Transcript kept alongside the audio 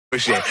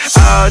Shit.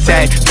 Oh,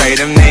 take, pray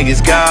them niggas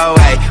go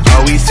away.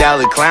 Oh, we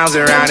selling clowns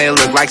around, it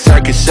look like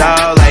circus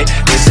show. Like,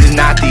 this is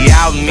not the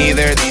album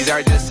either, these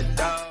are just a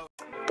dope.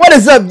 What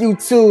is up,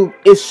 YouTube?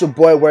 It's your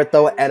boy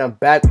Wertho, and I'm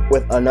back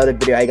with another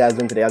video. How you guys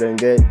doing today? Y'all doing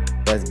good?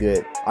 That's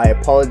good. I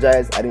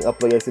apologize, I didn't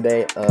upload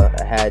yesterday.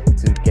 I had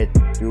to get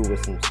through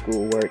with some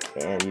schoolwork,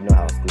 and you know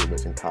how school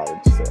is in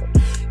college, so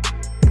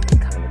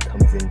it kind of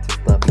comes into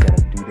stuff. You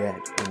gotta do that,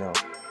 you know.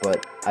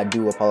 But I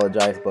do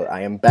apologize, but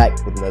I am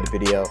back with another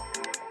video.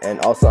 And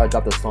also, I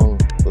dropped a song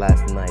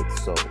last night,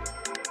 so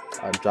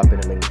I'll drop in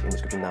a link in the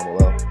description down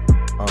below.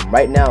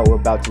 Right now, we're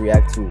about to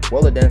react to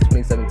World Dance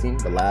 2017,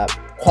 the lab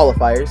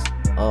qualifiers.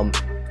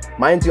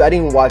 Mind you, I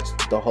didn't watch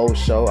the whole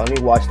show. I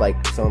only watched like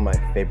some of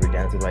my favorite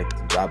dancers, like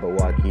the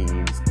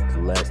Jabberwockies,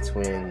 the Les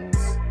Twins,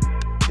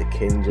 the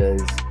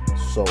Kinjas.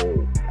 So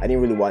I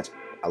didn't really watch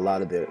a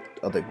lot of the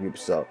other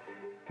groups. So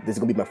this is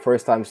gonna be my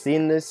first time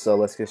seeing this. So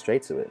let's get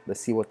straight to it. Let's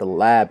see what the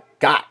lab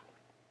got.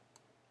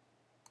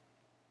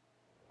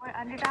 We're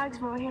underdogs,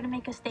 but we're here to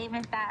make a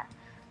statement that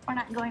we're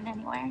not going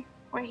anywhere.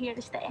 We're here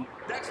to stay.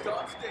 Next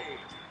on stage,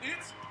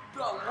 it's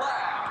the Lab.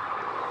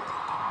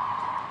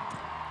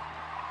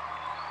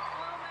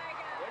 Oh my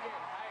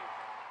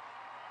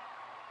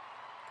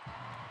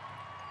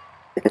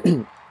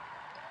God.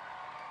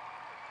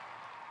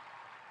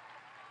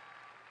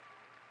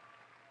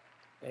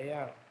 Hey,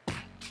 out.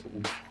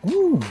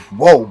 Ooh,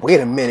 whoa, wait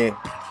a minute.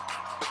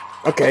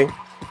 Okay.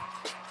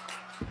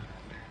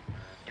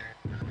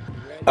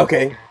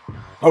 Okay.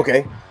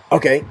 Okay.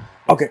 Okay.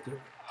 Okay.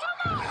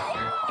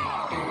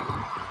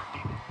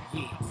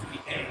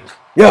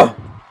 Yeah.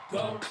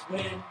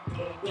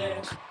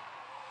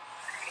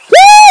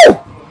 Woo!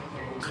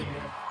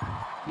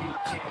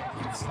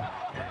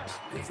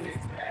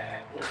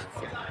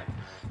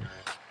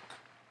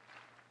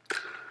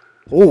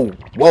 Ooh,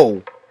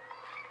 whoa.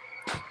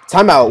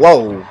 Time out,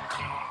 whoa.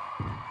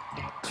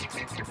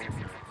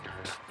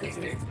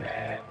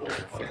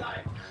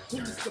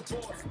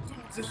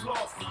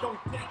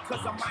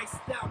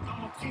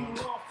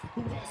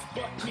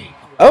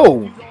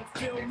 Oh.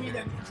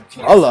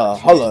 Holla,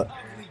 holla.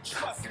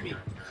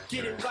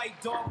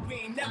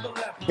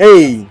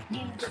 Hey.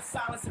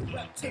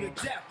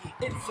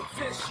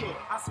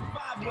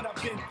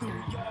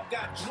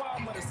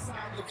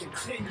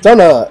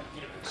 Turn up.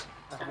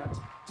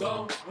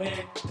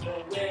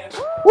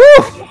 Woo.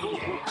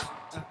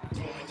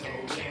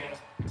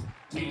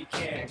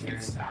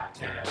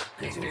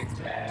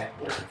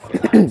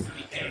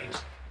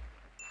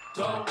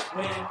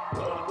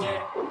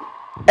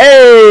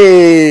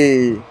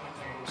 Hey!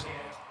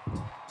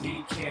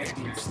 We can't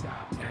be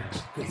stopped now,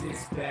 cause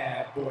it's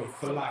bad boy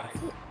for life.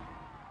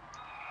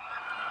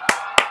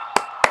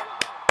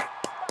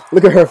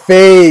 Look at her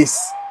face.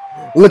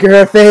 Look at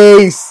her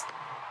face.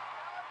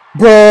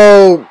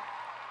 Bro.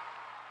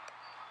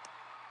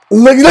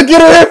 Look at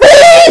her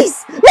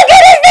face. Look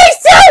at her face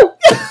too.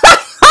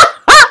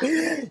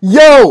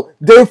 Yo,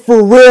 they're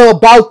for real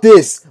about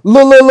this.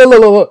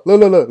 Look.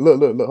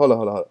 Hold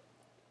on.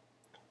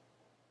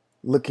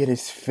 Look at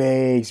his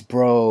face,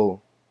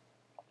 bro.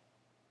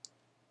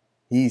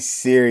 He's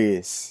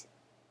serious.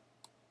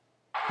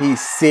 He's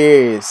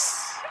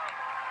serious.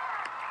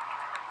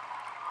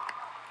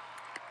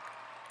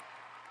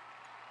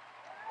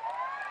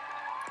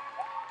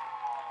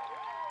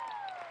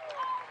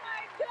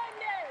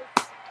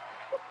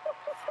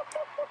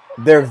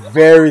 They're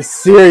very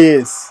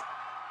serious.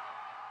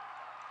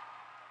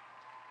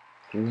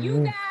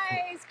 You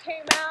guys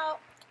came out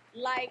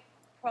like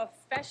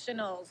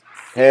professionals.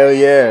 Hell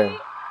yeah.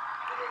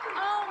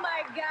 Oh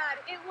my God.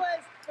 It was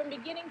from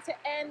beginning to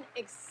end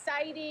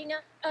exciting,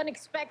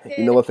 unexpected.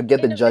 You know what?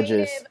 Forget the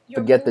judges.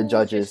 Your Forget the moves,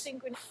 judges.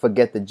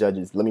 Forget the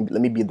judges. Let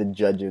me be the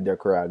judge of their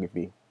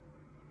choreography.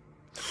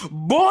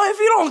 Boy, if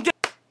you don't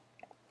get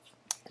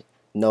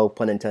No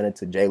pun intended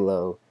to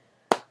J-Lo,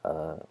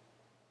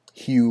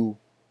 Hugh,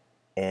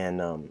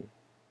 and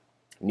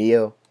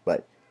Neo,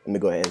 but let me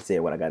go ahead and say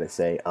what I gotta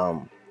say.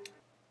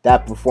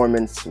 That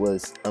performance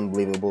was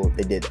unbelievable.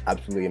 They did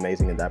absolutely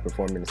amazing in that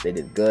performance. They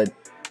did good.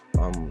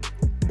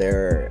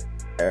 Their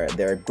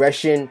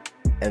aggression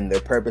and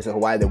their purpose of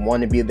why they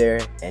want to be there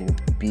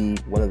and be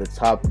one of the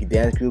top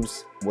dance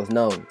groups was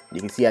known. You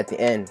can see at the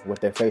end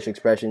with their facial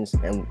expressions,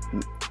 and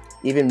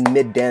even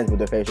mid-dance with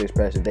their facial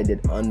expressions, they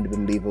did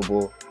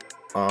unbelievable.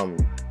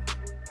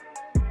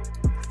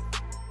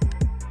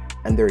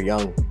 And they're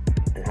young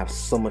and have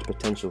so much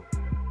potential,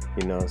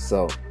 you know.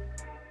 So,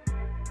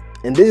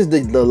 and this is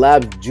the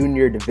Lab's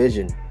junior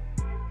division.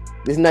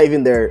 This is not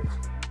even their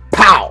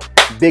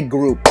big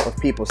group of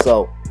people.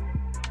 So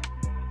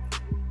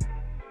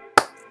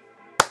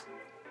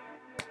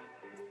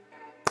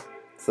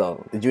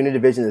the junior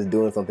division is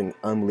doing something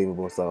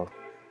unbelievable. So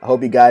I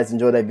hope you guys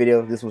enjoyed that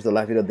video. This was the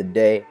last video of the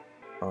day.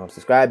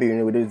 Subscribe if you're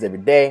new videos every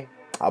day.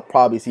 I'll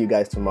probably see you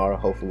guys tomorrow.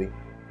 Hopefully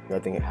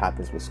nothing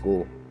happens with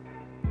school,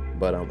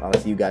 but I'll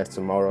see you guys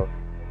tomorrow.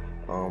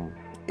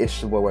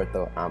 It's your boy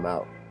Wertho. I'm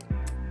out.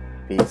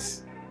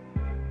 Peace.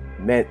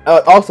 Man,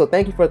 also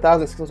thank you for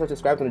 1,600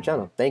 subscribers on the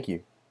channel. Thank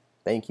you.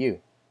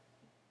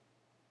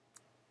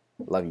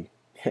 Love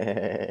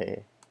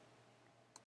you.